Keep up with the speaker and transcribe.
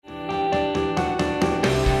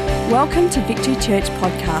Welcome to Victory Church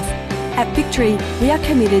Podcast. At Victory, we are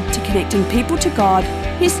committed to connecting people to God,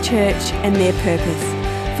 His church and their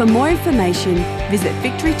purpose. For more information, visit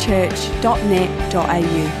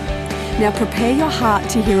victorychurch.net.au. Now prepare your heart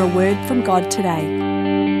to hear a word from God today.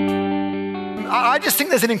 I just think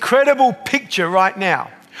there's an incredible picture right now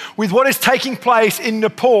with what is taking place in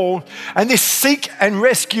Nepal and this seek and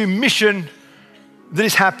rescue mission that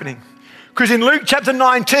is happening. Because in Luke chapter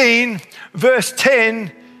 19, verse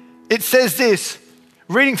 10, it says this,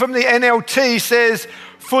 reading from the NLT says,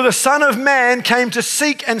 "For the Son of Man came to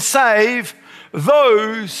seek and save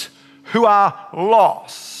those who are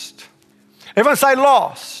lost." Everyone say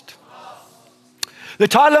lost. The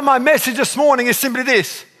title of my message this morning is simply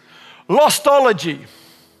this, Lostology.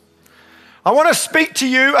 I want to speak to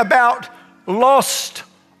you about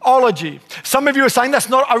lostology. Some of you are saying that's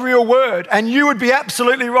not a real word, and you would be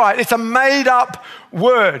absolutely right. It's a made-up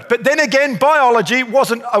word. But then again, biology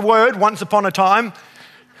wasn't a word once upon a time,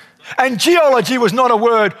 and geology was not a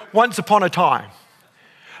word once upon a time.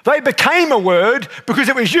 They became a word because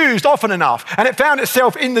it was used often enough and it found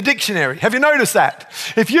itself in the dictionary. Have you noticed that?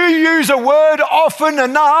 If you use a word often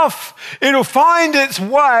enough, it'll find its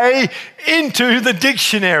way into the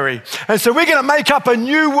dictionary. And so we're going to make up a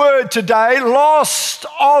new word today,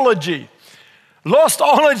 lostology.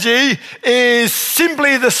 Lostology is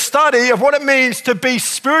simply the study of what it means to be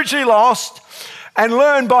spiritually lost and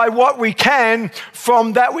learn by what we can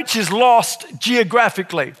from that which is lost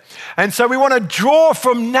geographically. And so we want to draw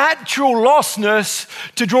from natural lostness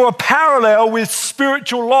to draw a parallel with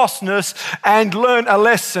spiritual lostness and learn a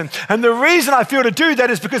lesson. And the reason I feel to do that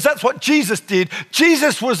is because that's what Jesus did.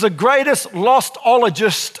 Jesus was the greatest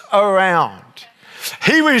lostologist around.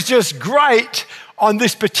 He was just great on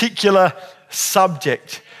this particular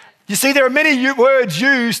subject. You see, there are many words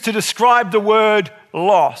used to describe the word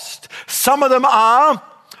lost. Some of them are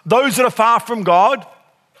those that are far from God.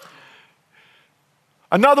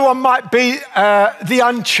 Another one might be the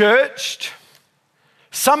unchurched.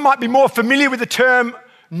 Some might be more familiar with the term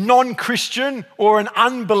non-Christian or an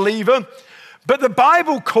unbeliever, but the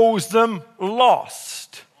Bible calls them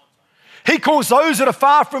lost. He calls those that are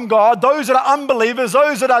far from God, those that are unbelievers,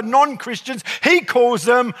 those that are non-Christians, he calls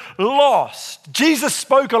them lost. Jesus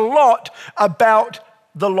spoke a lot about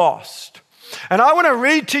the lost. And I want to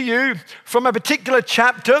read to you from a particular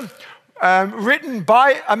chapter written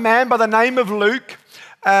by a man by the name of Luke.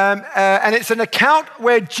 And it's an account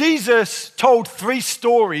where Jesus told 3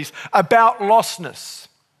 stories about lostness.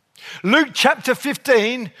 Luke chapter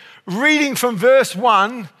 15, reading from verse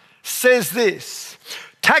 1, says this,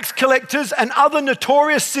 "Tax collectors and other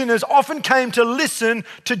notorious sinners often came to listen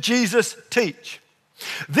to Jesus teach.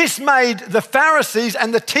 This made the Pharisees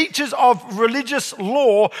and the teachers of religious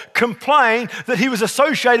law complain that he was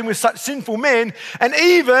associating with such sinful men and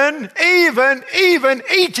even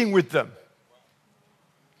eating with them."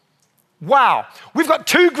 Wow, we've got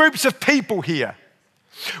 2 groups of people here.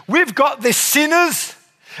 We've got the sinners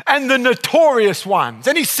and the notorious ones.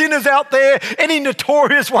 Any sinners out there? Any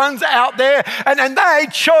notorious ones out there? And they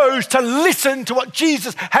chose to listen to what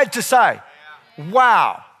Jesus had to say.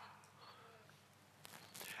 Wow.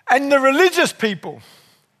 And the religious people,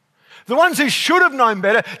 the ones who should have known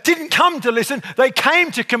better, didn't come to listen. They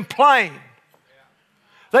came to complain.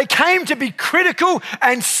 They came to be critical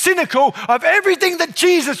and cynical of everything that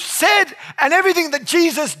Jesus said and everything that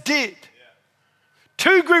Jesus did.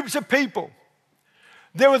 2 groups of people.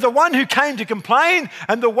 There was the one who came to complain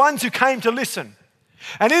and the ones who came to listen.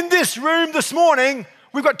 And in this room this morning,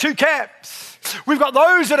 we've got 2 camps. We've got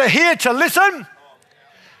those that are here to listen,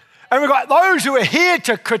 and we've got those who are here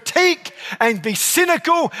to critique and be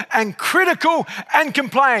cynical and critical and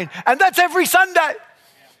complain. And that's every Sunday.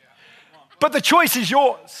 But the choice is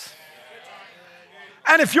yours.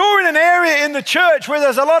 And if you're in an area in the church where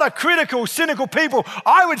there's a lot of critical, cynical people,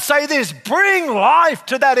 I would say this, bring life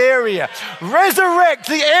to that area. Resurrect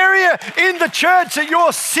the area in the church that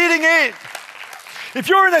you're sitting in. If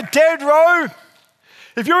you're in a dead row,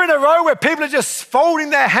 if you're in a row where people are just folding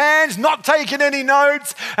their hands, not taking any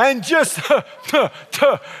notes, and just,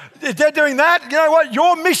 if they're doing that, you know what?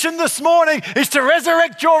 Your mission this morning is to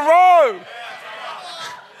resurrect your row.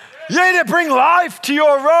 You need to bring life to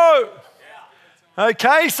your row.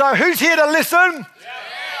 Okay, so who's here to listen?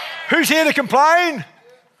 Who's here to complain?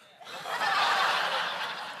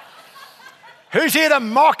 Who's here to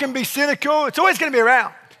mock and be cynical? It's always going to be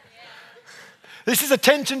around. This is a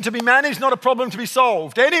tension to be managed, not a problem to be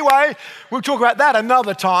solved. Anyway, we'll talk about that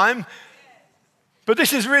another time. But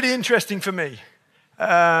this is really interesting for me.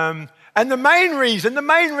 And the main reason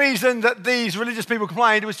that these religious people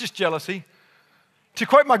complained was just jealousy. To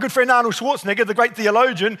quote my good friend Arnold Schwarzenegger, the great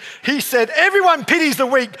theologian, he said, everyone pities the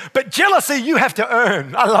weak, but jealousy you have to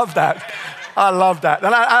earn. I love that. I love that.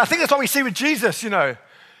 And I think that's what we see with Jesus,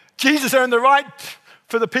 Jesus earned the right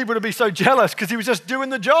for the people to be so jealous because he was just doing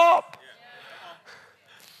the job.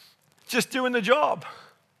 Just doing the job.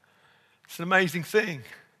 It's an amazing thing.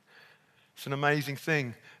 It's an amazing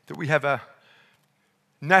thing that we have a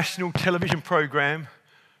national television program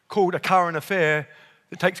called A Current Affair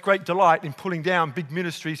that takes great delight in pulling down big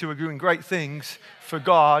ministries who are doing great things for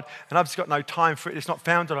God. And I've just got no time for it. It's not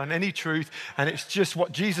founded on any truth. And it's just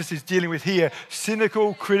what Jesus is dealing with here.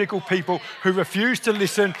 Cynical, critical people who refuse to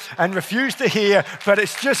listen and refuse to hear. But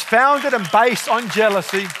it's just founded and based on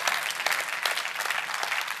jealousy.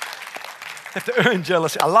 Have to earn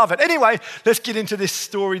jealousy. I love it. Anyway, let's get into this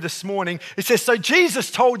story this morning. It says, so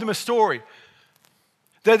Jesus told them a story.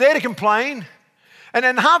 They're there to complain. And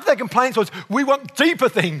then half their complaints was, we want deeper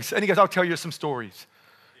things. And he goes, I'll tell you some stories.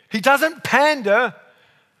 He doesn't pander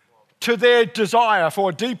to their desire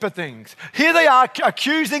for deeper things. Here they are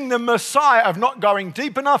accusing the Messiah of not going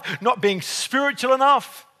deep enough, not being spiritual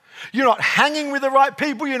enough. You're not hanging with the right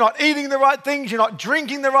people. You're not eating the right things. You're not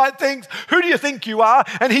drinking the right things. Who do you think you are?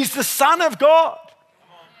 And he's the Son of God.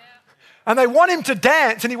 And they want him to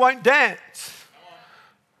dance and he won't dance.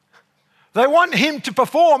 They want him to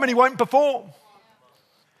perform and he won't perform.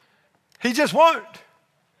 He just won't.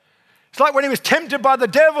 It's like when he was tempted by the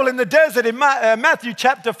devil in the desert in Matthew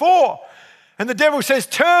chapter 4. And the devil says,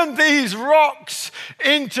 turn these rocks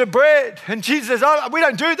into bread. And Jesus says, oh, we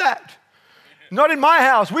don't do that. Not in my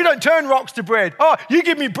house. We don't turn rocks to bread. Oh, you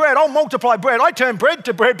give me bread, I'll multiply bread. I turn bread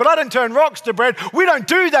to bread, but I don't turn rocks to bread. We don't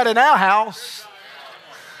do that in our house.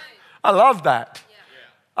 I love that.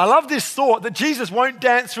 I love this thought that Jesus won't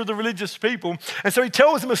dance through the religious people. And so he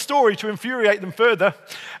tells them a story to infuriate them further.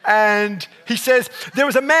 And he says, there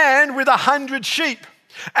was a man with 100 sheep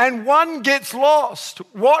and one gets lost.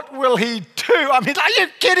 What will he do? I mean, are you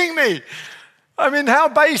kidding me? I mean, how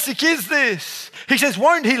basic is this? He says,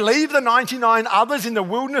 won't he leave the 99 others in the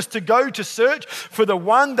wilderness to go to search for the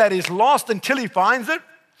one that is lost until he finds it?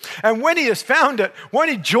 And when he has found it, won't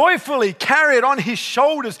he joyfully carry it on his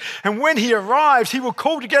shoulders? And when he arrives, he will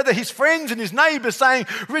call together his friends and his neighbors saying,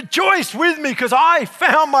 rejoice with me because I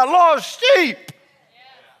found my lost sheep.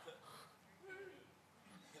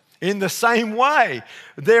 In the same way,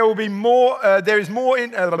 there will be more. There is more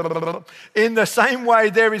in the same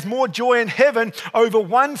way, there is more joy in heaven over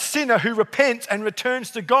one sinner who repents and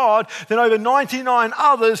returns to God than over 99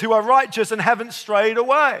 others who are righteous and haven't strayed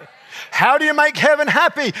away. How do you make heaven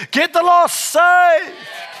happy? Get the lost saved.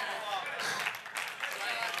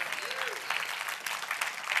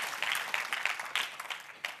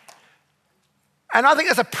 And I think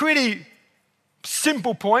that's a pretty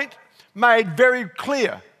simple point made very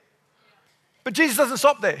clear. But Jesus doesn't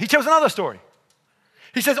stop there. He tells another story.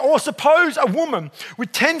 He says, or suppose a woman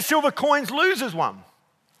with 10 silver coins loses one.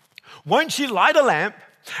 Won't she light a lamp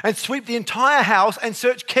and sweep the entire house and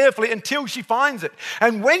search carefully until she finds it?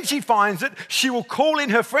 And when she finds it, she will call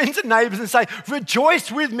in her friends and neighbors and say,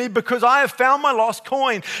 rejoice with me because I have found my lost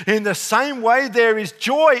coin. In the same way, there is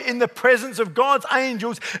joy in the presence of God's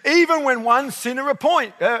angels, even when one sinner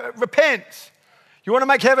repents. You want to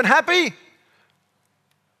make heaven happy?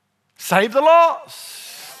 Save the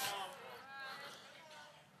lost.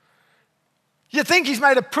 You think he's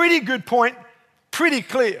made a pretty good point, pretty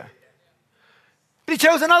clear. But he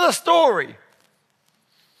tells another story.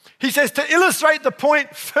 He says, to illustrate the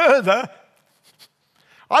point further,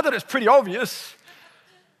 I thought it's pretty obvious,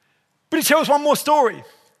 but he tells one more story.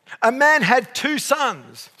 A man had 2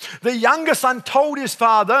 sons. The younger son told his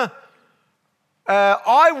father,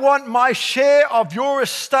 I want my share of your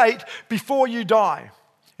estate before you die.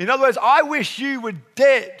 In other words, I wish you were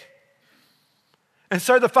dead. And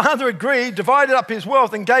so the father agreed, divided up his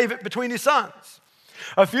wealth and gave it between his sons.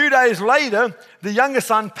 A few days later, the younger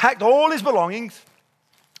son packed all his belongings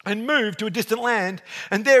and moved to a distant land.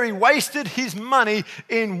 And there he wasted his money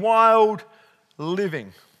in wild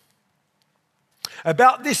living.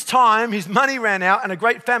 About this time, his money ran out and a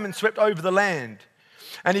great famine swept over the land.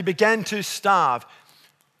 And he began to starve.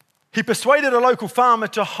 He persuaded a local farmer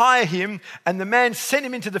to hire him, and the man sent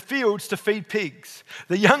him into the fields to feed pigs.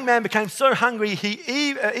 The young man became so hungry,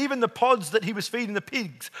 even the pods that he was feeding the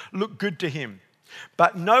pigs looked good to him.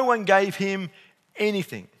 But no one gave him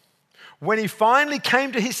anything. When he finally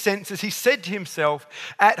came to his senses, he said to himself,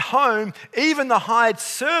 at home, even the hired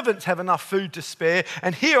servants have enough food to spare,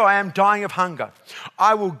 and here I am dying of hunger.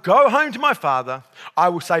 I will go home to my father. I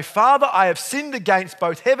will say, Father, I have sinned against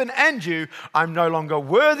both heaven and you. I'm no longer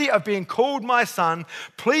worthy of being called my son.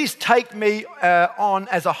 Please take me on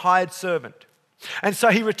as a hired servant. And so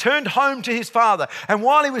he returned home to his father. And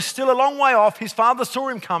while he was still a long way off, his father saw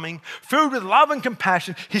him coming. Filled with love and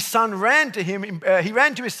compassion, his son ran to him. He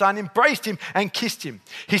ran to his son, embraced him, and kissed him.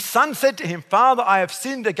 His son said to him, "Father, I have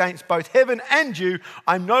sinned against both heaven and you.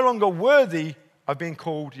 I'm no longer worthy of being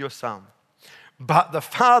called your son." But the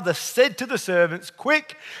father said to the servants,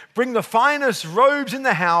 "Quick, bring the finest robes in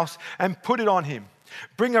the house and put it on him.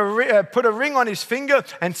 Put a ring on his finger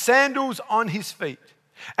and sandals on his feet.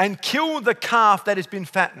 And kill the calf that has been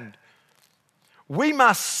fattened. We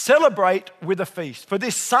must celebrate with a feast, for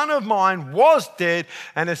this son of mine was dead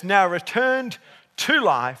and has now returned to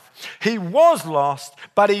life. He was lost,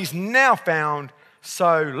 but he's now found.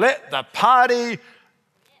 So let the party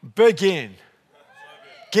begin."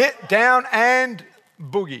 Get down and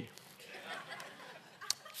boogie.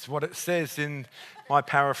 That's what it says in my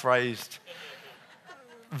paraphrased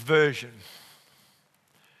version.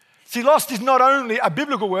 See, lost is not only a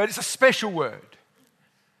biblical word, it's a special word.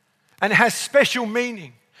 And it has special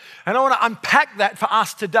meaning. And I want to unpack that for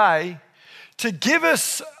us today to give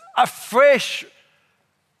us a fresh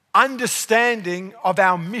understanding of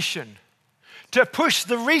our mission. To push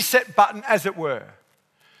the reset button, as it were.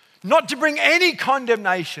 Not to bring any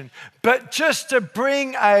condemnation, but just to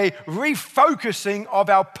bring a refocusing of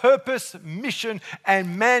our purpose, mission,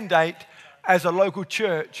 and mandate as a local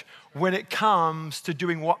church when it comes to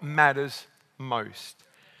doing what matters most.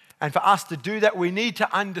 And for us to do that, we need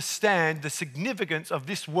to understand the significance of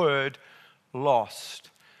this word,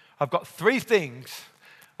 lost. I've got 3 things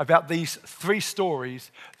about these 3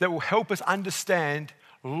 stories that will help us understand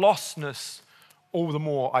lostness all the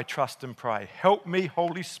more, I trust and pray. Help me,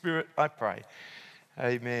 Holy Spirit, I pray.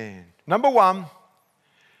 Amen. Number 1,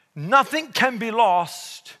 nothing can be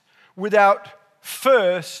lost without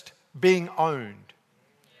first being owned.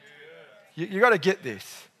 You got to get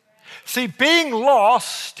this. See, being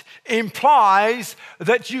lost implies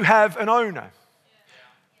that you have an owner.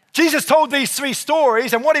 Jesus told these 3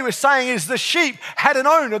 stories, and what he was saying is the sheep had an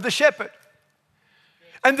owner, the shepherd.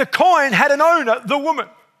 And the coin had an owner, the woman.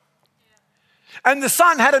 And the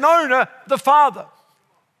son had an owner, the father.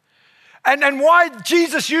 And why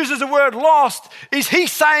Jesus uses the word lost is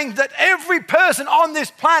he's saying that every person on this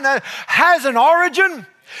planet has an origin.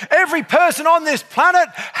 Every person on this planet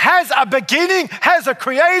has a beginning, has a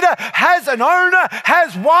creator, has an owner,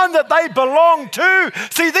 has one that they belong to.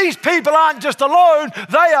 See, these people aren't just alone,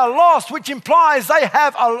 they are lost, which implies they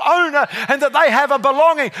have an owner and that they have a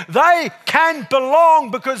belonging. They can belong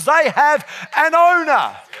because they have an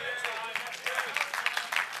owner.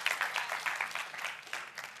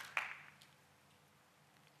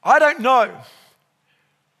 I don't know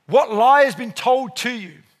what lie has been told to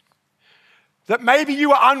you, that maybe you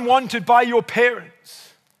were unwanted by your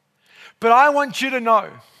parents. But I want you to know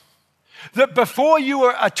that before you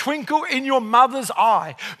were a twinkle in your mother's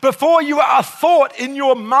eye, before you were a thought in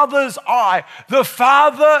your mother's eye, the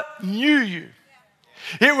Father knew you.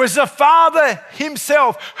 It was the Father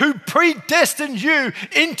himself who predestined you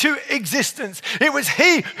into existence. It was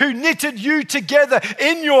he who knitted you together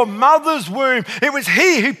in your mother's womb. It was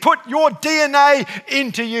he who put your DNA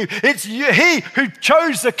into you. It's he who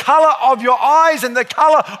chose the color of your eyes and the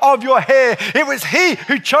color of your hair. It was he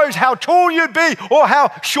who chose how tall you'd be or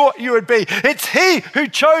how short you would be. It's he who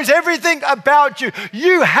chose everything about you.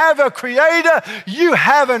 You have a creator. You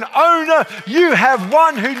have an owner. You have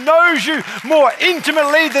one who knows you more intimately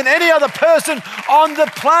than any other person on the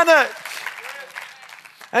planet.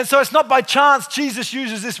 And so it's not by chance Jesus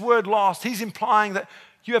uses this word lost. He's implying that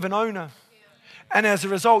you have an owner. And as a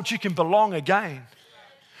result, you can belong again.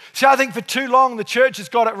 See, I think for too long the church has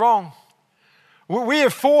got it wrong. We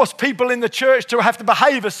have forced people in the church to have to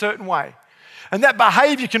behave a certain way. And that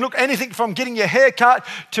behavior can look anything from getting your hair cut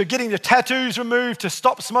to getting your tattoos removed to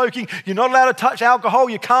stop smoking. You're not allowed to touch alcohol.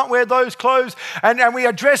 You can't wear those clothes. And we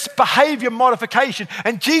address behavior modification.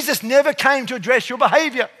 And Jesus never came to address your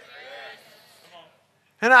behavior.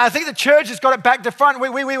 And I think the church has got it back to front.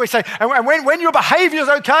 We say, and when your behavior is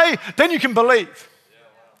okay, then you can believe.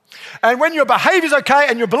 And when your behavior is okay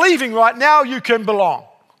and you're believing right now, you can belong.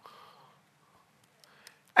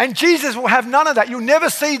 And Jesus will have none of that. You'll never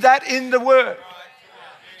see that in the Word.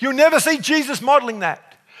 You'll never see Jesus modeling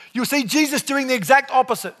that. You'll see Jesus doing the exact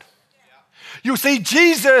opposite. You'll see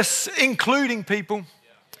Jesus including people.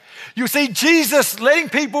 You'll see Jesus letting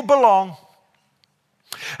people belong.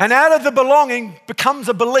 And out of the belonging becomes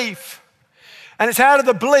a belief. And it's out of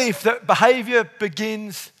the belief that behavior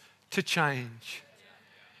begins to change.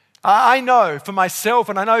 I know for myself,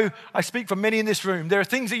 and I know I speak for many in this room, there are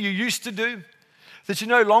things that you used to do that you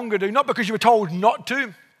no longer do, not because you were told not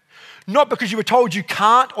to, not because you were told you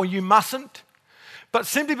can't or you mustn't, but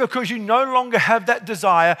simply because you no longer have that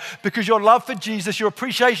desire, because your love for Jesus, your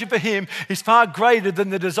appreciation for him is far greater than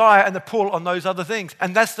the desire and the pull on those other things.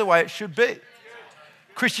 And that's the way it should be.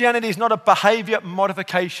 Christianity is not a behavior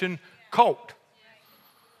modification cult.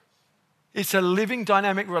 It's a living,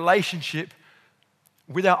 dynamic relationship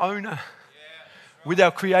with our owner, with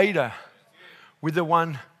our creator, with the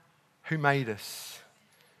one who made us.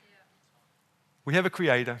 We have a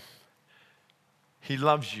creator. He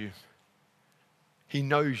loves you. He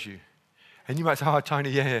knows you. And you might say, oh, Tony,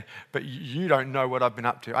 yeah, but you don't know what I've been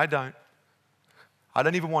up to. I don't. I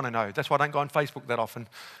don't even want to know. That's why I don't go on Facebook that often.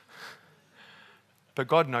 But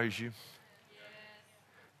God knows you.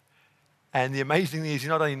 And the amazing thing is he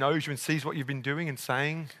not only knows you and sees what you've been doing and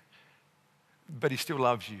saying, but he still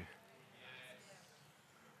loves you.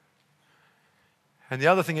 And the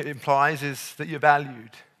other thing it implies is that you're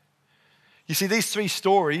valued. You see, these three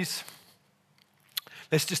stories,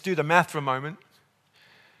 let's just do the math for a moment.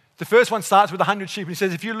 The first one starts with 100 sheep, and he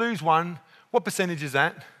says, if you lose one, what percentage is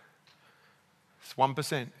that? It's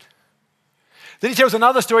 1%. Then he tells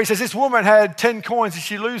another story. He says, this woman had 10 coins, and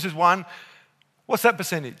she loses one. What's that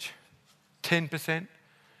percentage? 10%.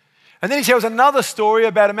 And then he tells another story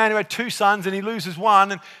about a man who had 2 sons, and he loses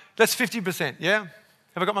one, and that's 50%, yeah?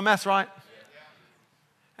 Have I got my maths right?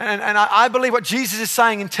 And I believe what Jesus is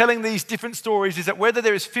saying in telling these different stories is that whether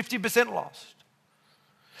there is 50% lost,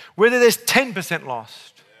 whether there's 10%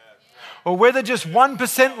 lost, or whether just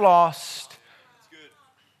 1% lost,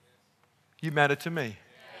 you matter to me.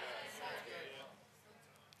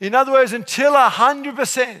 In other words, until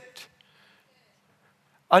 100%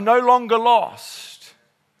 are no longer lost,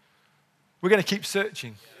 we're going to keep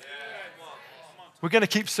searching. We're going to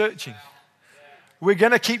keep searching. We're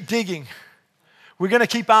going to keep digging. We're going to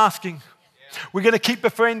keep asking. We're going to keep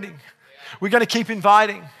befriending. We're going to keep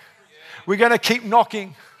inviting. We're going to keep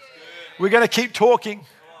knocking. We're going to keep talking.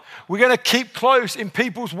 We're going to keep close in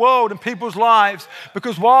people's world and people's lives,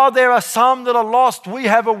 because while there are some that are lost, we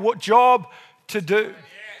have a job to do.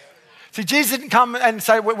 See, Jesus didn't come and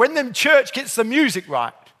say, when the church gets the music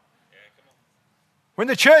right, when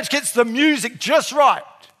the church gets the music just right,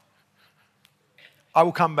 I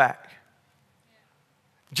will come back.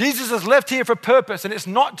 Jesus has left here for a purpose, and it's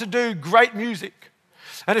not to do great music,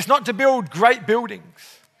 and it's not to build great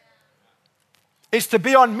buildings. It's to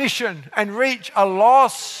be on mission and reach a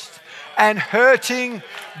lost and hurting,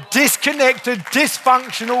 disconnected,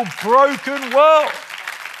 dysfunctional, broken world.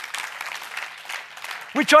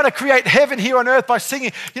 We try to create heaven here on earth by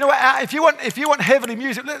singing. You know what? If you want heavenly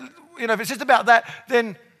music, you know, if it's just about that,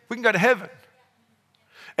 then we can go to heaven.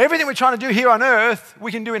 Everything we're trying to do here on earth,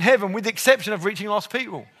 we can do in heaven, with the exception of reaching lost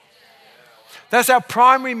people. That's our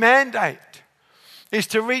primary mandate, is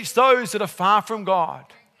to reach those that are far from God,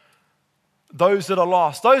 those that are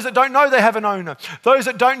lost, those that don't know they have an owner, those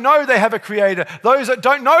that don't know they have a creator, those that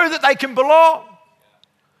don't know that they can belong.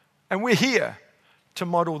 And we're here to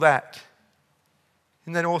model that.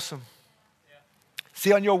 Isn't that awesome?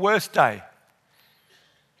 See, on your worst day,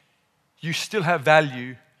 you still have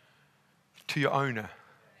value to your owner.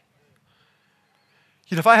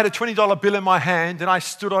 You know, if I had a $20 bill in my hand and I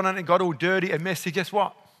stood on it and got all dirty and messy, guess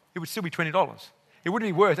what? It would still be $20. It wouldn't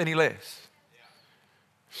be worth any less.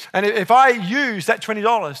 And if I use that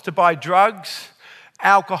 $20 to buy drugs,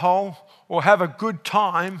 alcohol, or have a good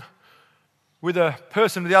time with a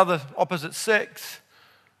person of the other opposite sex,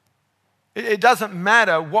 it doesn't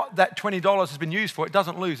matter what that $20 has been used for. It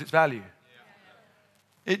doesn't lose its value.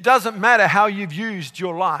 It doesn't matter how you've used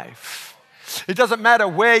your life. It doesn't matter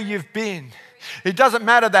where you've been. It doesn't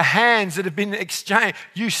matter the hands that have been exchanged.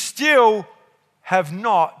 You still have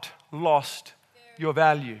not lost your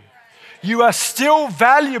value. You are still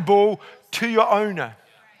valuable to your owner.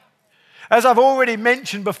 As I've already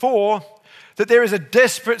mentioned before, that there is a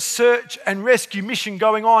desperate search and rescue mission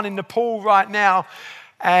going on in Nepal right now.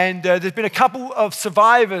 And there's been a couple of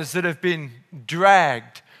survivors that have been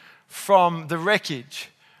dragged from the wreckage.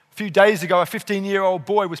 A few days ago, a 15-year-old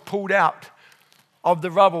boy was pulled out of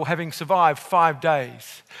the rubble, having survived 5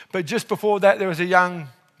 days. But just before that, there was a young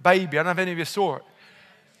baby. I don't know if any of you saw it.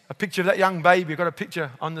 A picture of that young baby. I've got a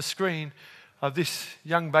picture on the screen of this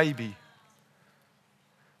young baby.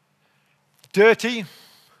 Dirty,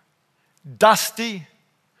 dusty,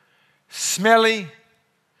 smelly,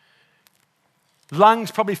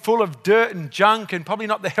 lungs probably full of dirt and junk, and probably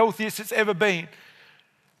not the healthiest it's ever been.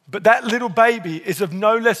 But that little baby is of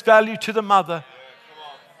no less value to the mother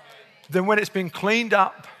than when it's been cleaned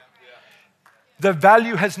up. The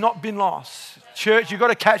value has not been lost. Church, you've got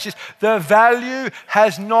to catch this. The value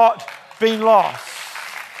has not been lost.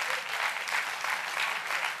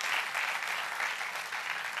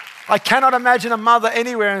 I cannot imagine a mother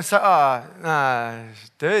anywhere and say, oh, no, it's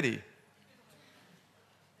dirty.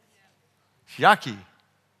 It's yucky.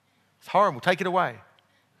 It's horrible. Take it away.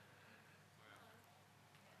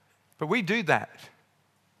 But we do that.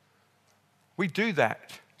 We do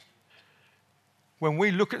that. When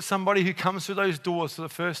we look at somebody who comes through those doors for the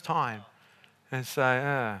first time and say,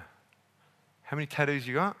 how many tattoos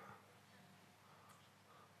you got?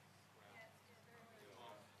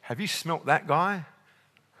 Have you smelt that guy?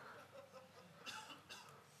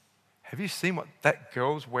 Have you seen what that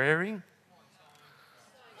girl's wearing?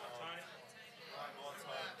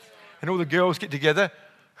 And all the girls get together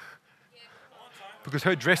because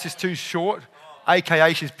her dress is too short,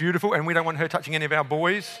 aka she's beautiful, and we don't want her touching any of our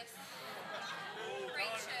boys.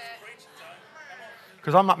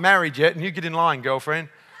 Because I'm not married yet, and you get in line, girlfriend.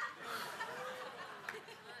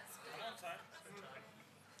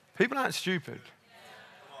 People aren't stupid.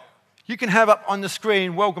 You can have up on the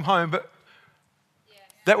screen, welcome home, but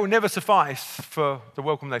that will never suffice for the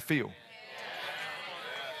welcome they feel.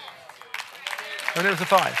 It will never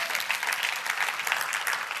suffice.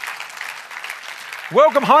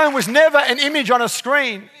 Welcome home was never an image on a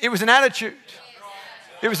screen. It was an attitude.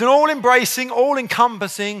 It was an all-embracing,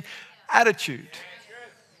 all-encompassing attitude.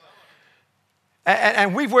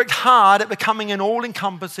 And we've worked hard at becoming an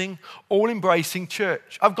all-encompassing, all-embracing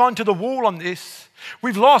church. I've gone to the wall on this.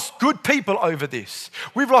 We've lost good people over this.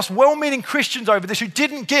 We've lost well-meaning Christians over this who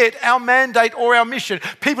didn't get our mandate or our mission.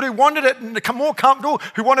 People who wanted it and become more comfortable,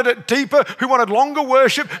 who wanted it deeper, who wanted longer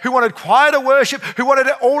worship, who wanted quieter worship, who wanted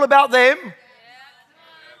it all about them.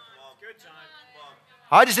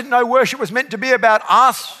 I just didn't know worship was meant to be about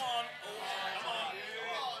us.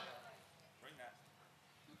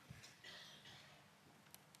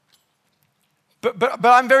 But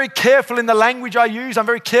I'm very careful in the language I use. I'm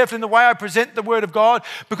very careful in the way I present the Word of God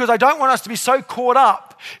because I don't want us to be so caught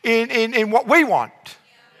up in what we want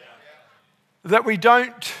that we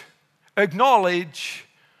don't acknowledge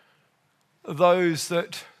those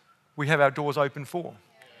that we have our doors open for.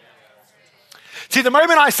 See, the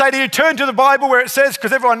moment I say to you, turn to the Bible where it says,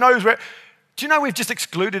 because everyone knows where, do you know we've just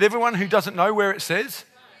excluded everyone who doesn't know where it says?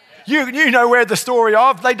 You know where the story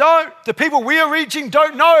of. They don't. The people we are reaching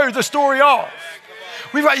don't know the story of.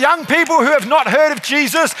 We've got young people who have not heard of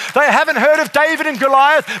Jesus. They haven't heard of David and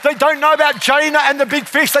Goliath. They don't know about Jonah and the big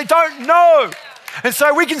fish. They don't know. And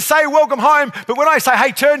so we can say welcome home, but when I say,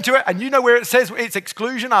 hey, turn to it, and you know where it says, it's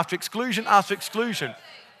exclusion after exclusion after exclusion.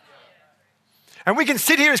 And we can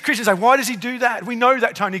sit here as Christians and say, why does he do that? We know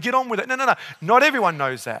that, Tony. Get on with it. No. Not everyone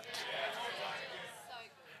knows that.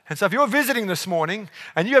 And so if you're visiting this morning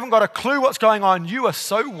and you haven't got a clue what's going on, you are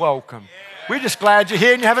so welcome. We're just glad you're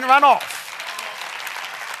here and you haven't run off.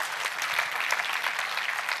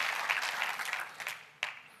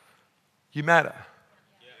 You matter.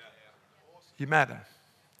 You matter.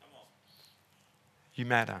 You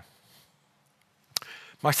matter.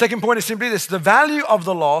 My second point is simply this: the value of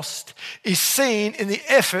the lost is seen in the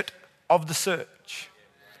effort of the search.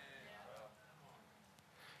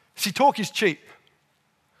 See, talk is cheap.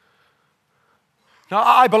 Now,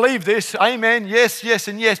 I believe this, amen, yes,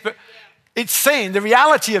 and yes, but it's seen, the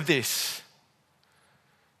reality of this.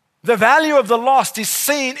 The value of the lost is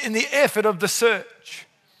seen in the effort of the search.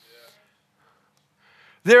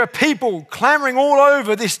 There are people clamoring all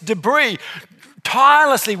over this debris,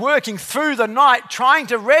 tirelessly working through the night, trying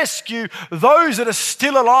to rescue those that are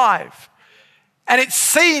still alive. And it's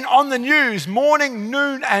seen on the news morning,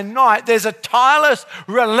 noon, and night. There's a tireless,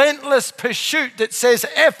 relentless pursuit that says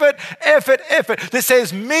effort, that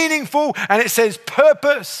says meaningful, and it says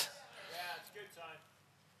purpose. Yeah, it's a good time.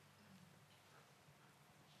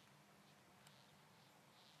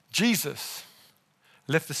 Jesus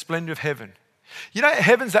left the splendor of heaven. You know,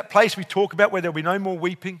 heaven's that place we talk about where there'll be no more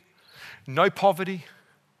weeping, no poverty,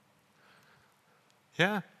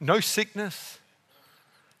 no sickness.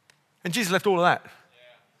 And Jesus left all of that.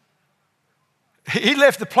 He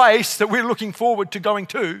left the place that we're looking forward to going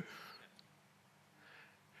to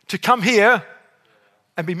come here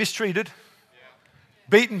and be mistreated,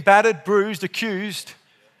 beaten, battered, bruised, accused,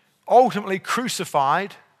 ultimately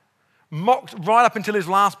crucified, mocked right up until his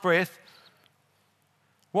last breath.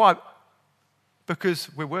 Why? Because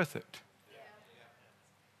we're worth it.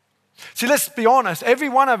 See, let's be honest. Every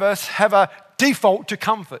one of us have a default to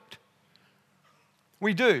comfort.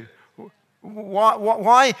 We do.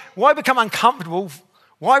 Why become uncomfortable?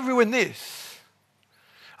 Why ruin this?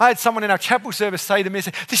 I had someone in our chapel service say to me,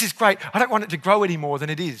 this is great. I don't want it to grow any more than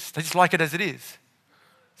it is. They just like it as it is.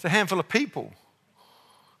 It's a handful of people.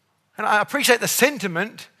 And I appreciate the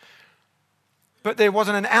sentiment, but there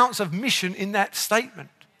wasn't an ounce of mission in that statement.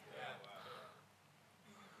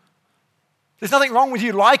 There's nothing wrong with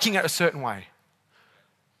you liking it a certain way.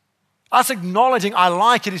 Us acknowledging I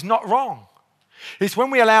like it is not wrong. It's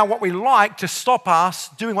when we allow what we like to stop us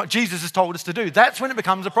doing what Jesus has told us to do. That's when it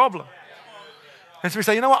becomes a problem. And so we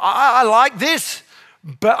say, you know what, I like this,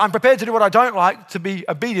 but I'm prepared to do what I don't like to be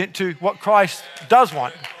obedient to what Christ does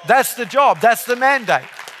want. That's the job. That's the mandate.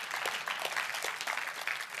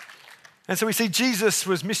 And so we see Jesus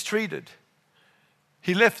was mistreated.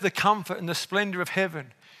 He left the comfort and the splendor of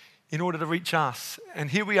heaven in order to reach us. And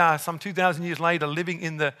here we are some 2,000 years later living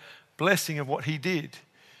in the blessing of what he did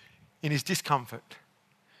in his discomfort.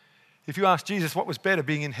 If you ask Jesus what was better,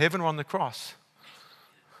 being in heaven or on the cross,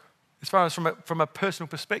 as far as from a personal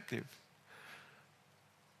perspective,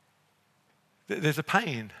 there's a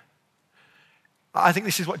pain. I think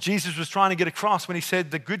this is what Jesus was trying to get across when he said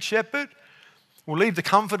the good shepherd will leave the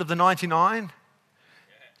comfort of the 99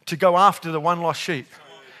 to go after the one lost sheep.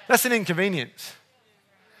 That's an inconvenience.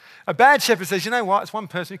 A bad shepherd says, you know what, it's one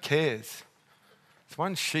person who cares. It's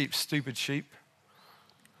one sheep, stupid sheep.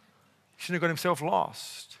 He shouldn't have got himself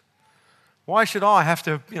lost. Why should I have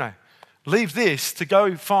to, leave this to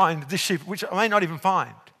go find this sheep, which I may not even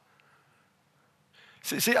find?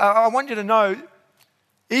 See, I want you to know,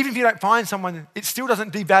 even if you don't find someone, it still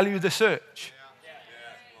doesn't devalue the search.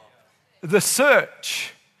 The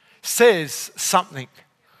search says something.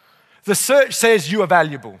 The search says you are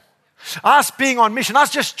valuable. Us being on mission,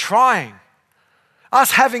 us just trying,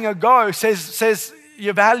 us having a go says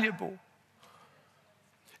you're valuable.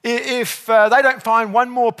 If they don't find one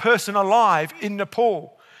more person alive in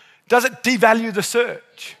Nepal, does it devalue the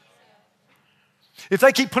search? If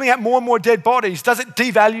they keep pulling out more and more dead bodies, does it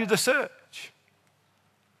devalue the search?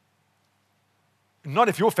 Not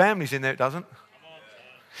if your family's in there, it doesn't.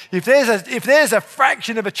 If there's a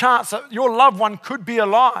fraction of a chance that your loved one could be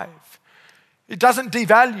alive, it doesn't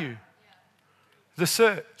devalue the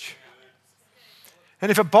search. And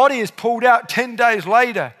if a body is pulled out 10 days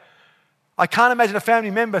later, I can't imagine a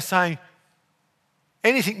family member saying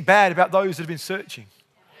anything bad about those that have been searching.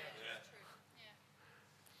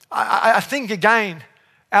 I think, again,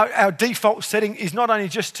 our default setting is not only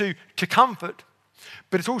just to comfort,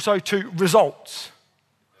 but it's also to results.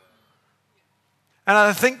 And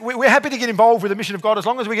I think we're happy to get involved with the mission of God as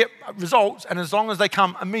long as we get results and as long as they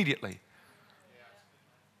come immediately.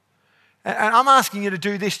 And I'm asking you to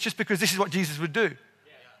do this just because this is what Jesus would do.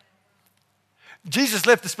 Jesus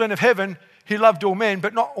left the splendor of heaven. He loved all men,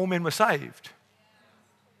 but not all men were saved.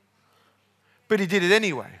 But he did it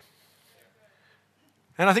anyway.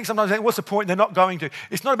 And I think sometimes they think, what's the point? They're not going to.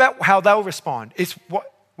 It's not about how they'll respond. It's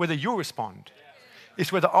whether you'll respond.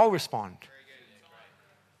 It's whether I'll respond.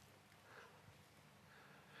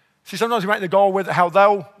 See, sometimes we make the goal with how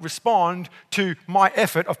they'll respond to my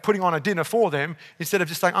effort of putting on a dinner for them instead of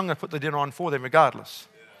just saying, I'm going to put the dinner on for them regardless.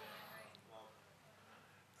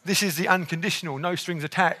 This is the unconditional, no strings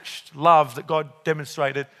attached love that God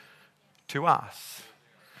demonstrated to us.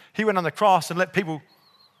 He went on the cross and let people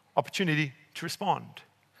opportunity to respond.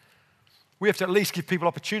 We have to at least give people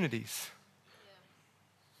opportunities.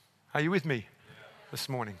 Are you with me this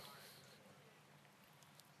morning?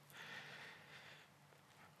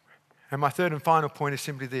 And my third and final point is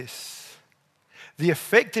simply this. The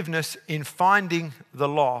effectiveness in finding the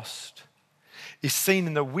lost is seen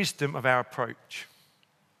in the wisdom of our approach.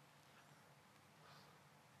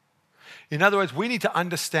 In other words, we need to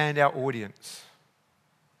understand our audience.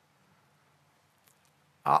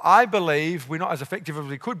 I believe we're not as effective as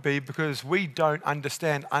we could be because we don't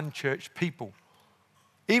understand unchurched people.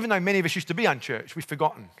 Even though many of us used to be unchurched, we've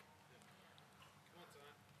forgotten.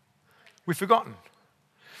 We've forgotten.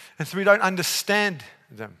 And so we don't understand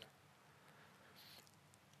them.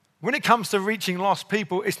 When it comes to reaching lost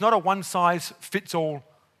people, it's not a one-size-fits-all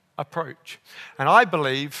approach. And I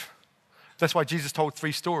believe that's why Jesus told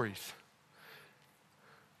 3 stories.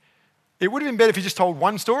 It would have been better if he just told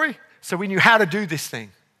one story so we knew how to do this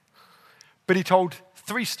thing. But he told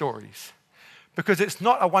 3 stories because it's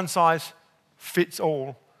not a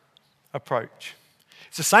one-size-fits-all approach.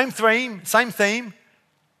 It's the same theme,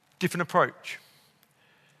 different approach.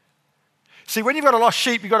 See, when you've got a lost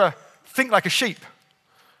sheep, you've got to think like a sheep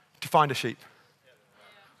to find a sheep.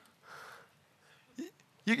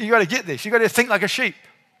 You've got to get this. You've got to think like a sheep.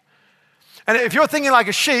 And if you're thinking like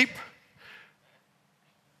a sheep,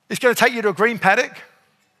 it's going to take you to a green paddock,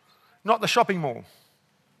 not the shopping mall.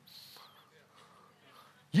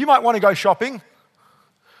 You might want to go shopping,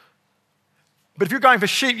 but if you're going for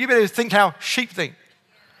sheep, you better think how sheep think.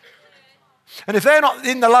 And if they're not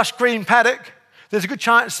in the lush green paddock, there's a good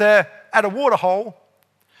chance they're at a water hole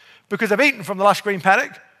because they've eaten from the lush green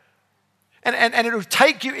paddock. And it'll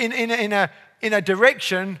take you in a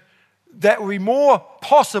direction that will be more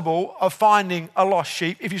possible of finding a lost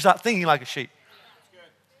sheep if you start thinking like a sheep.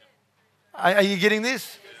 Are you getting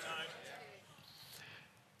this?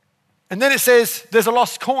 And then it says there's a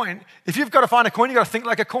lost coin. If you've got to find a coin, you've got to think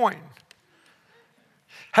like a coin.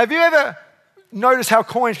 Have you ever noticed how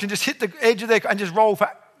coins can just hit the edge of there and just roll for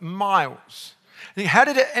miles? You think, how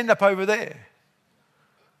did it end up over there?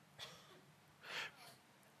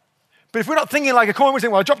 But if we're not thinking like a coin, we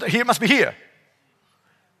think, well, I dropped it here, it must be here.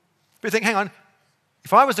 But you think, hang on,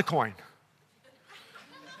 if I was a coin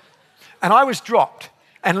and I was dropped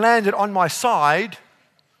and landed on my side,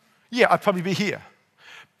 yeah, I'd probably be here.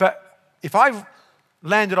 But if I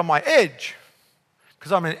landed on my edge,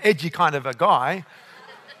 because I'm an edgy kind of a guy,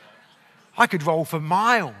 I could roll for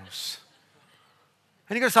miles.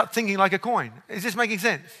 And you've got to start thinking like a coin. Is this making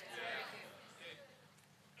sense?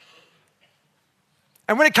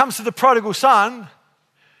 And when it comes to the prodigal son,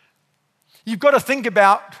 you've got to think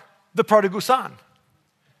about the prodigal son.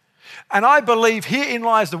 And I believe herein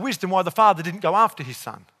lies the wisdom why the father didn't go after his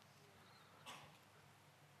son.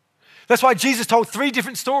 That's why Jesus told 3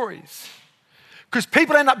 different stories. Because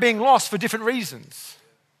people end up being lost for different reasons.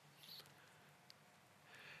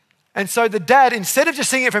 And so the dad, instead of just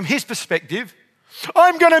seeing it from his perspective,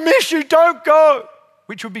 I'm going to miss you, don't go,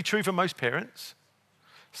 which would be true for most parents.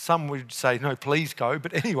 Some would say, no, please go.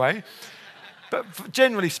 But anyway, but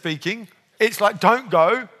generally speaking, it's like, don't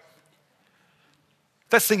go.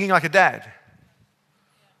 That's thinking like a dad.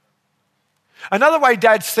 Another way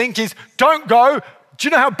dads think is, don't go. Do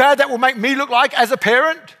you know how bad that will make me look like as a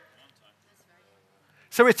parent?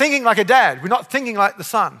 So we're thinking like a dad. We're not thinking like the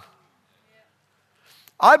son.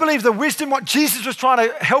 I believe the wisdom, what Jesus was trying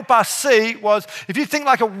to help us see was, if you think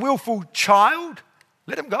like a willful child,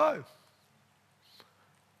 let him go.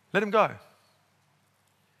 Let him go.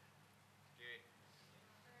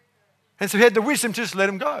 And so he had the wisdom to just let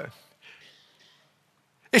him go.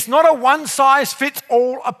 It's not a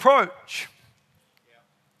one-size-fits-all approach.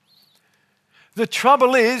 The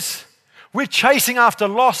trouble is, we're chasing after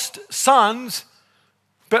lost sons,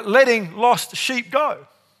 but letting lost sheep go.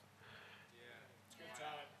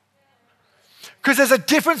 Because there's a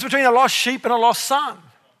difference between a lost sheep and a lost son.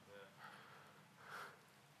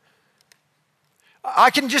 I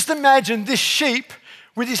can just imagine this sheep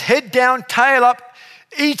with his head down, tail up,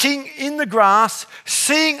 eating in the grass,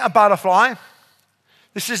 seeing a butterfly.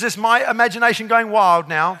 This is just my imagination going wild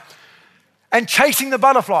now. And chasing the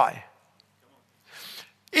butterfly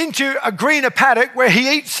into a greener paddock where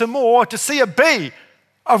he eats some more to see a bee,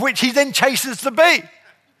 of which he then chases the bee.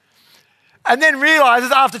 And then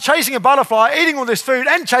realizes after chasing a butterfly, eating all this food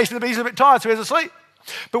and chasing the bee, he's a bit tired, so he has to sleep.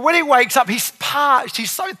 But when he wakes up, he's parched, he's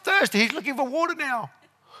so thirsty, he's looking for water now.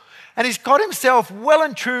 And he's got himself well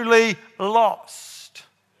and truly lost.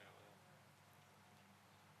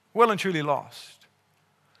 Well and truly lost.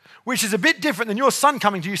 Which is a bit different than your son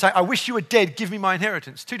coming to you saying, I wish you were dead, give me my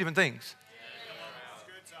inheritance. 2 different things.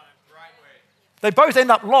 They both end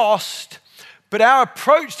up lost, but our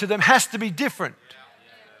approach to them has to be different.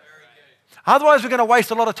 Otherwise, we're going to waste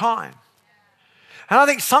a lot of time. And I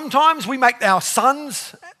think sometimes we make our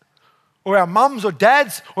sons or our mums or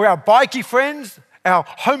dads or our bikey friends, our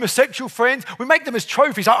homosexual friends, we make them as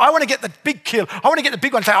trophies. I want to get the big kill. I want to get the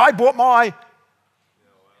big one. Say, I bought my.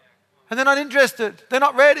 And they're not interested. They're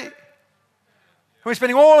not ready. And we're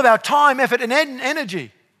spending all of our time, effort, and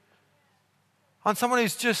energy on someone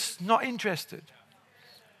who's just not interested.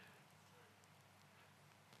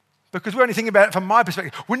 Because we're only thinking about it from my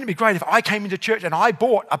perspective. Wouldn't it be great if I came into church and I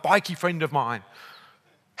bought a bikey friend of mine?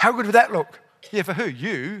 How good would that look? Yeah, for who?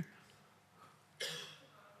 You?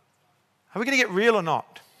 Are we going to get real or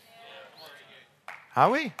not? Are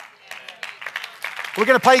we? We're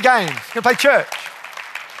going to play games. We're going to play church.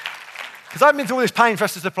 Because I've been through all this pain for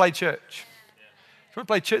us to play church. We want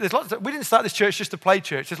to play church. We didn't start this church just to play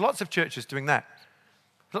church. There's lots of churches doing that.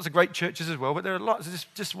 There's lots of great churches as well, but there are lots that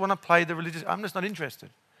just want to play the religious. I'm just not interested.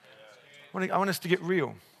 I want us to get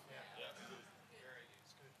real.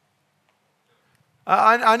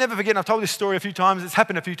 I never forget, and I've told this story a few times, it's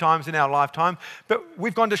happened a few times in our lifetime, but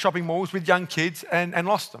we've gone to shopping malls with young kids and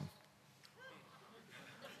lost them.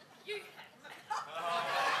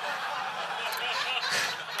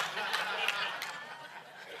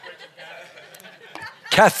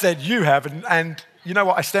 Kath said, you have, and you know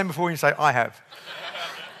what, I stand before you and say, I have.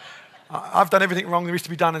 I've done everything wrong there is to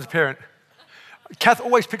be done as a parent. Kath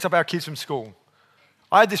always picks up our kids from school.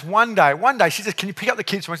 I had this one day she said, can you pick up the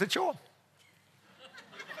kids for me? I said, sure.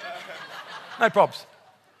 No probs.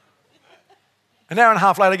 An hour and a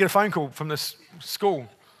half later, I get a phone call from this school.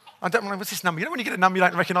 I don't know, what's this number? You know when you get a number, you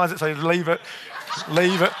don't recognise it, so you leave it.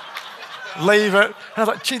 leave it. And I was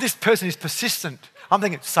like, gee, this person is persistent. I'm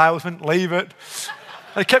thinking, salesman, leave it.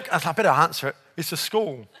 And I was like, I better answer it. It's a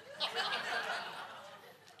school. I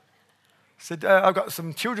said, I've got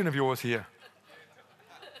some children of yours here.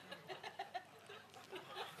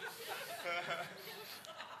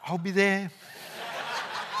 I'll be there.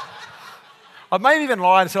 I may have even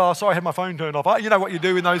lied and said, oh, sorry, I had my phone turned off. You know what you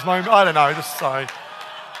do in those moments? I don't know, just say.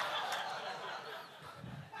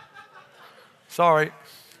 Sorry.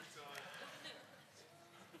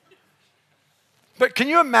 But can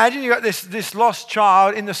you imagine you got this lost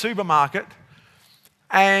child in the supermarket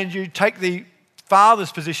and you take the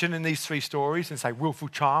father's position in these three stories and say, willful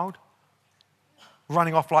child,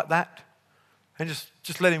 running off like that, and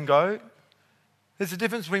just let him go? There's a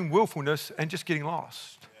difference between willfulness and just getting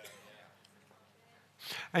lost.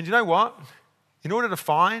 And you know what? In order to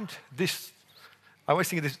find this, I always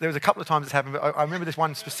think of this, there was a couple of times this happened, but I remember this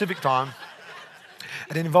one specific time,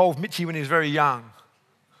 and it involved Mitchie when he was very young.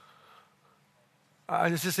 I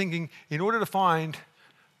was just thinking, in order to find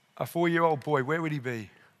a 4-year-old boy, where would he be?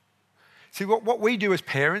 See, what we do as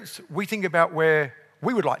parents, we think about where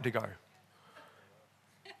we would like to go.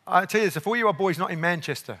 I tell you this, a 4-year-old boy is not in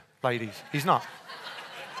Manchester, ladies. He's not.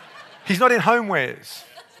 He's not in homewares.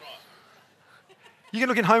 You can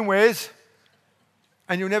look in homewares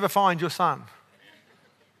and you'll never find your son.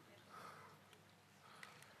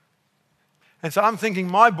 And so I'm thinking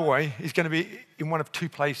my boy is going to be in one of two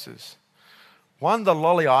places. One, the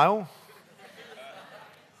lolly aisle,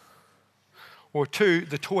 or two,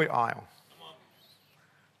 the toy aisle.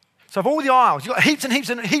 So of all the aisles, you've got heaps and heaps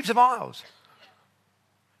and heaps of aisles.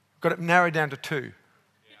 Got it narrowed down to two.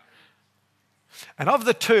 And of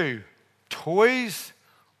the two, toys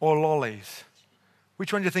or lollies,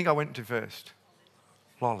 which one do you think I went to first?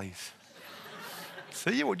 Lollies.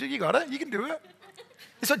 See, you got it. You can do it.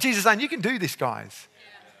 That's what Jesus is saying. You can do this, guys.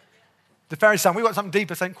 The Pharisees saying, we've got something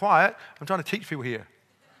deeper, saying, quiet. I'm trying to teach people here.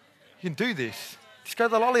 You can do this. Just go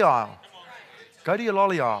to the lolly aisle. Go to your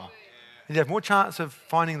lolly aisle. And you have more chance of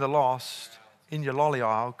finding the lost in your lolly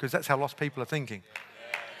aisle, because that's how lost people are thinking.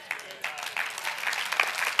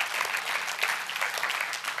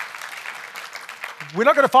 We're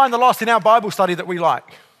not going to find the lost in our Bible study that we like.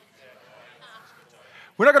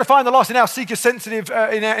 We're not going to find the lost in our seeker sensitive,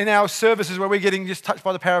 in our services where we're getting just touched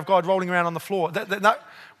by the power of God rolling around on the floor. No, we're not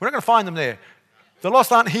going to find them there. The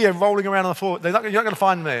lost aren't here rolling around on the floor. You're not going to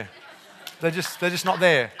find them there. They're just not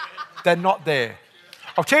there. They're not there.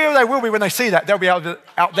 I'll tell you they will be when they see that. They'll be out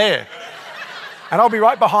there. And I'll be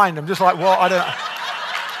right behind them, just like, well, I don't know.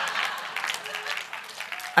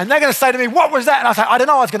 And they're going to say to me, what was that? And I say, I don't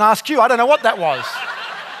know, I was going to ask you. I don't know what that was.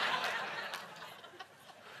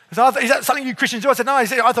 So is that something you Christians do? I said, no, I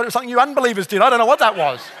thought it was something you unbelievers did. I don't know what that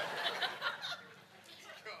was.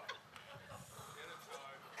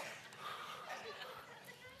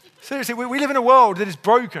 Seriously, we live in a world that is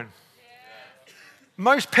broken.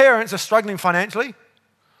 Most parents are struggling financially,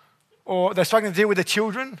 or they're struggling to deal with their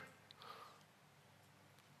children,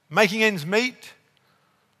 making ends meet,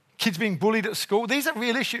 kids being bullied at school. These are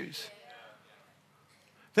real issues.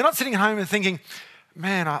 They're not sitting at home and thinking,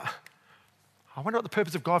 man, I wonder what the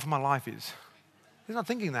purpose of God for my life is. They're not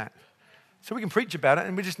thinking that. So we can preach about it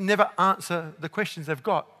and we just never answer the questions they've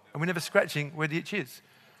got, and we're never scratching where the itch is.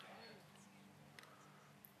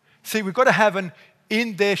 See, we've got to have an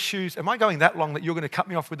in their shoes. Am I going that long that you're going to cut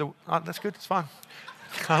me off with the... Oh, that's good, it's fine.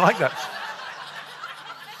 I like that.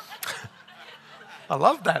 I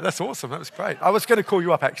love that. That's awesome. That was great. I was going to call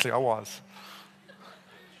you up, actually. I was.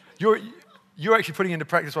 You're actually putting into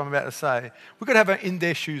practice what I'm about to say. We've got to have an in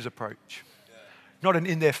their shoes approach, not an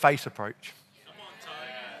in their face approach.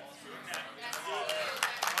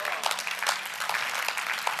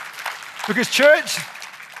 Because church,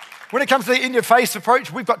 when it comes to the in your face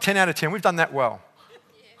approach, we've got 10 out of 10. We've done that well.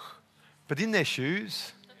 But in their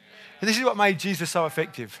shoes, and this is what made Jesus so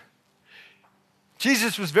effective.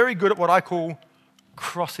 Jesus was very good at what I call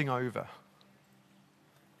crossing over.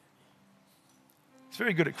 He's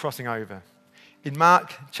very good at crossing over. In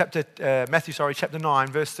Matthew chapter 9,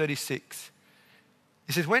 verse 36,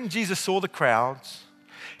 it says, when Jesus saw the crowds,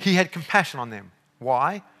 he had compassion on them.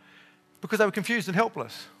 Why? Because they were confused and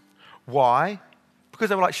helpless. Why? Because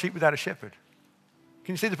they were like sheep without a shepherd.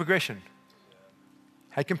 Can you see the progression?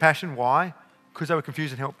 Had compassion. Why? Because they were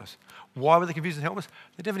confused and helpless. Why were they confused and helpless?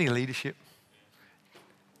 They didn't have any leadership.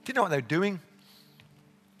 Didn't know what they were doing.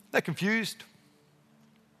 They're confused.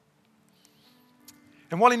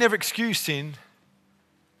 And while he never excused sin,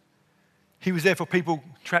 he was there for people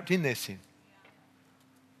trapped in their sin.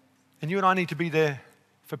 And you and I need to be there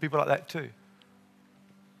for people like that too.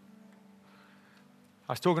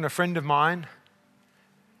 I was talking to a friend of mine,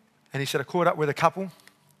 And he said, I caught up with a couple,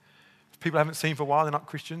 people I haven't seen for a while, they're not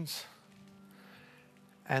Christians.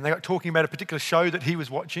 And they got talking about a particular show that he was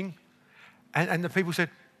watching. And the people said,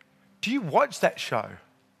 do you watch that show?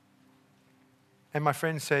 And my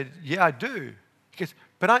friend said, yeah, I do. He goes,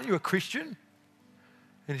 but aren't you a Christian?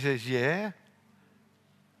 And he says, yeah.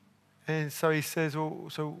 And so he says, well,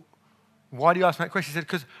 so why do you ask me that question? He said,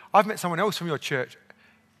 because I've met someone else from your church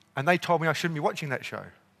and they told me I shouldn't be watching that show.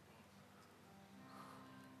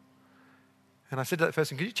 And I said to that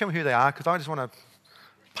person, can you tell me who they are? Because I just want to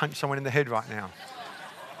punch someone in the head right now.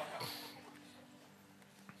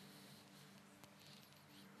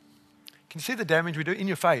 Can you see the damage we do in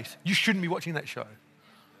your face? You shouldn't be watching that show.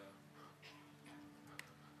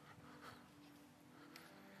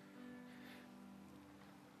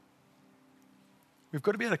 We've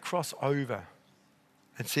got to be able to cross over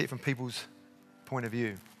and see it from people's point of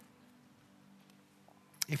view.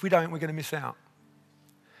 If we don't, we're going to miss out.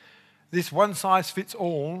 This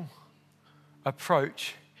one-size-fits-all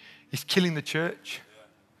approach is killing the church.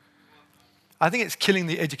 I think it's killing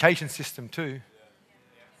the education system too.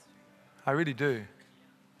 I really do.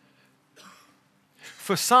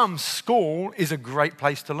 For some, school is a great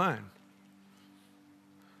place to learn.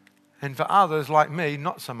 And for others, like me,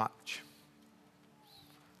 not so much.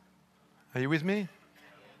 Are you with me?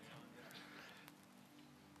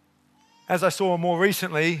 As I saw more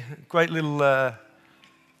recently, a great little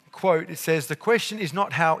quote, it says, the question is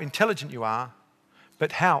not how intelligent you are,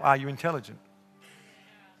 but how are you intelligent?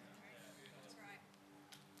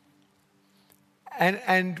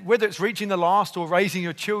 And whether it's reaching the lost or raising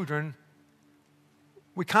your children,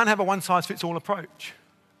 we can't have a one-size-fits-all approach.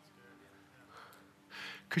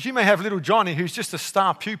 Because you may have little Johnny who's just a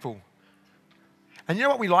star pupil. And you know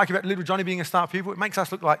what we like about little Johnny being a star pupil? It makes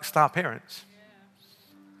us look like star parents.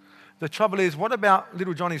 The trouble is, what about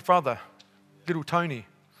little Johnny's brother, little Tony?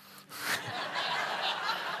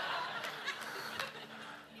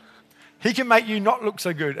 He can make you not look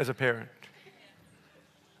so good as a parent.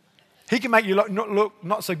 He can make you look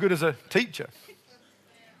not so good as a teacher.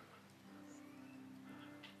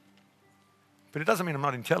 But it doesn't mean I'm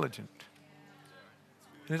not intelligent.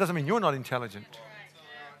 And it doesn't mean you're not intelligent.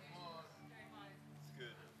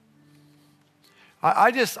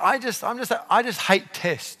 I just hate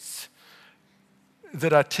tests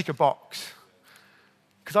that are tick a box.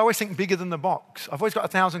 Because I always think bigger than the box. I've always got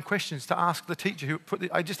 1,000 questions to ask the teacher who put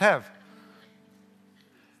I just have.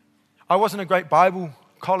 I wasn't a great Bible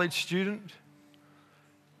college student.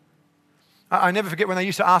 I never forget when they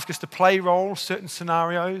used to ask us to play role certain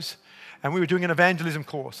scenarios, and we were doing an evangelism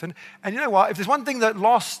course. And you know what? If there's one thing that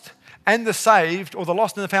lost and the saved, or the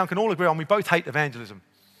lost and the found can all agree on, we both hate evangelism.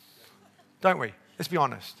 Don't we? Let's be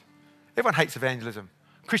honest. Everyone hates evangelism.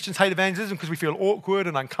 Christians hate evangelism because we feel awkward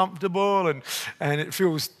and uncomfortable and it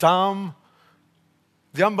feels dumb.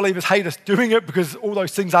 The unbelievers hate us doing it because all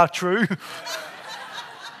those things are true.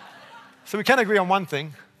 So we can agree on one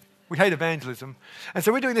thing. We hate evangelism. And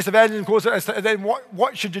so we're doing this evangelism course, and then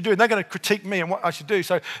what should you do? And they're going to critique me and what I should do.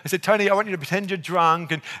 So I said, Tony, I want you to pretend you're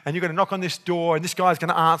drunk and you're going to knock on this door and this guy's going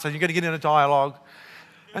to answer and you're going to get in a dialogue.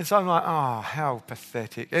 And so I'm like, oh, how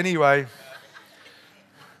pathetic. Anyway,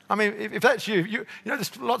 I mean, if that's you know,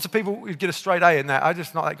 there's lots of people who get a straight A in that. I'm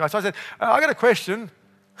just not that guy. So I said, I got a question.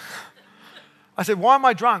 I said, why am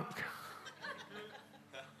I drunk?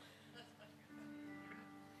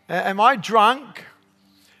 Am I drunk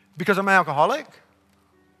because I'm an alcoholic?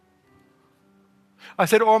 I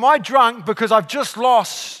said, or am I drunk because I've just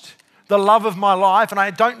lost the love of my life and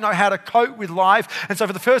I don't know how to cope with life? And so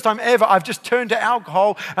for the first time ever, I've just turned to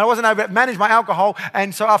alcohol and I wasn't able to manage my alcohol.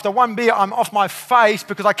 And so after one beer, I'm off my face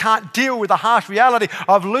because I can't deal with the harsh reality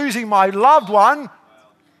of losing my loved one.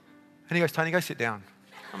 And he goes, Tony, go sit down.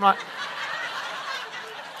 I'm like,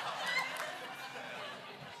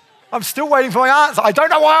 I'm still waiting for my answer. I don't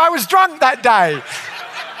know why I was drunk that day.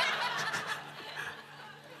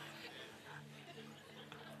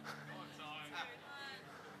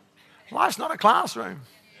 Life's not a classroom.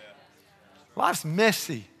 Life's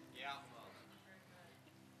messy.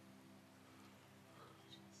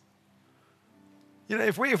 You know,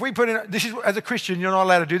 if we put in, this is, as a Christian, you're not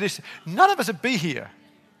allowed to do this. None of us would be here.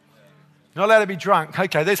 You're not allowed to be drunk.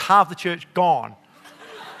 Okay, there's half the church gone.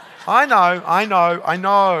 I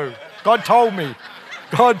know. God told me.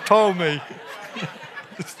 God told me.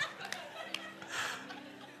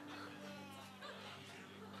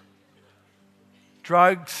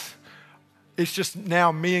 Drugs. It's just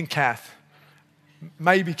now me and Kath.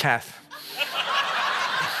 Maybe Kath.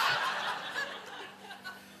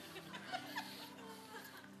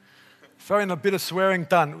 Throwing a bit of swearing,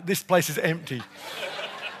 done. This place is empty.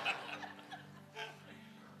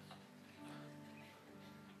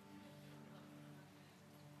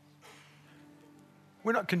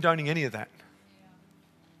 condoning any of that.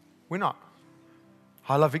 We're not.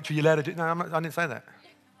 I love Victory, you're allowed to do... No, I didn't say that.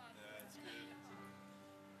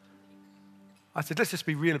 I said, let's just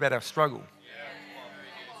be real about our struggle.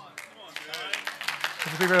 Let's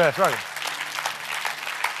just be real about our struggle.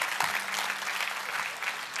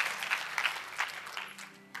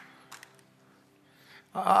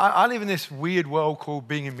 I live in this weird world called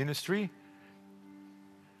being in ministry.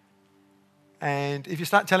 And if you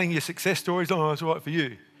start telling your success stories, oh, it's all right for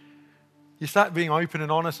you. You start being open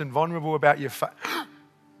and honest and vulnerable about your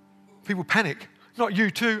people panic. Not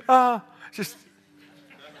you too. It's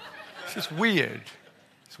just weird.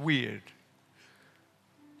 It's weird.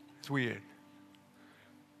 It's weird.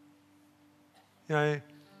 You know,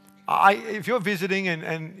 if you're visiting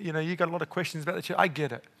and you know you got a lot of questions about the church, I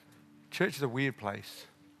get it. Church is a weird place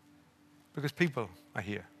because people are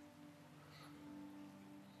here.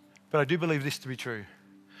 But I do believe this to be true,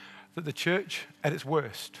 that the church at its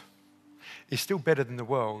worst is still better than the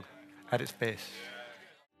world at its best.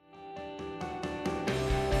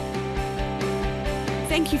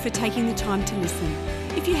 Thank you for taking the time to listen.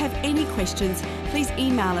 If you have any questions, please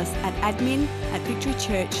email us at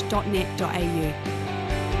admin@victorychurch.net.au.